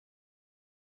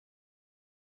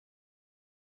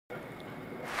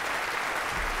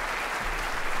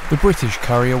The British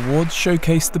Curry Awards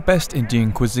showcase the best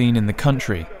Indian cuisine in the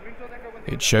country.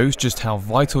 It shows just how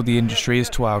vital the industry is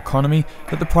to our economy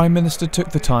that the Prime Minister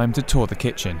took the time to tour the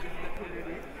kitchen.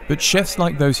 But chefs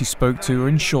like those he spoke to are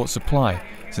in short supply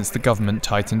since the government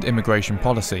tightened immigration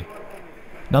policy.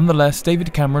 Nonetheless,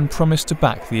 David Cameron promised to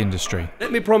back the industry.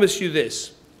 Let me promise you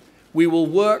this: we will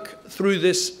work through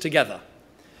this together.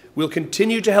 We'll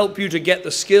continue to help you to get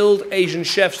the skilled Asian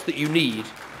chefs that you need.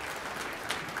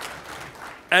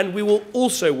 And we will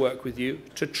also work with you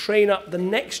to train up the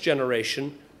next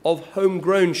generation of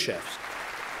homegrown chefs.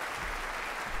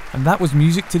 And that was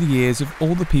music to the ears of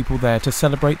all the people there to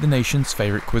celebrate the nation's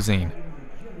favourite cuisine.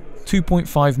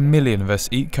 2.5 million of us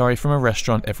eat curry from a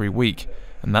restaurant every week,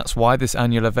 and that's why this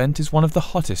annual event is one of the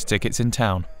hottest tickets in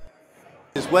town.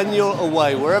 When you're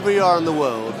away, wherever you are in the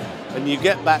world, and you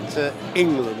get back to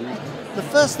England, the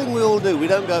first thing we all do, we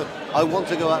don't go, I want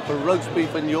to go out for roast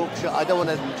beef in Yorkshire, I don't want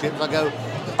any chips,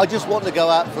 I just want to go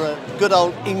out for a good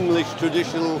old English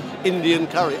traditional Indian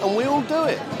curry, and we all do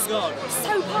it. It's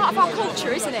so part of our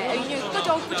culture, isn't it? You know, good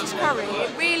old British curry,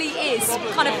 it really is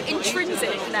kind of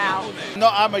intrinsic now.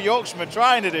 I'm a Yorkshireman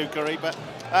trying to do curry, but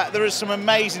there is some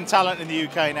amazing talent in the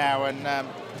UK now, and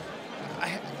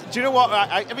do you know what?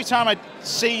 Every time I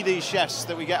see these chefs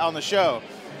that we get on the show,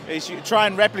 is you try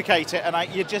and replicate it,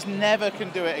 and you just never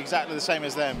can do it exactly the same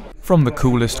as them. From the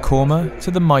coolest korma to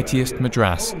the mightiest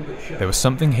madras, there was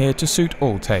something here to suit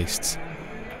all tastes.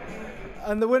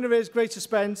 And the winner is, great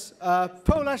suspense,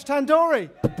 Polish tandoori.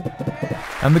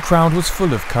 And the crowd was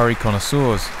full of curry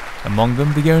connoisseurs, among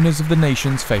them the owners of the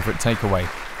nation's favourite takeaway.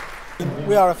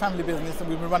 We are a family business and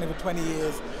we've been running for 20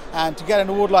 years, and to get an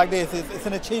award like this, it's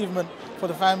an achievement for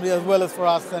the family as well as for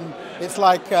us, and it's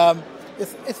like,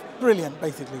 it's brilliant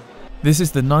basically. This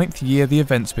is the 9th year the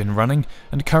event's been running,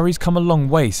 and curry's come a long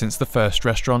way since the first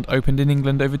restaurant opened in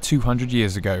England over 200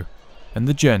 years ago, and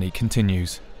the journey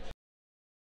continues.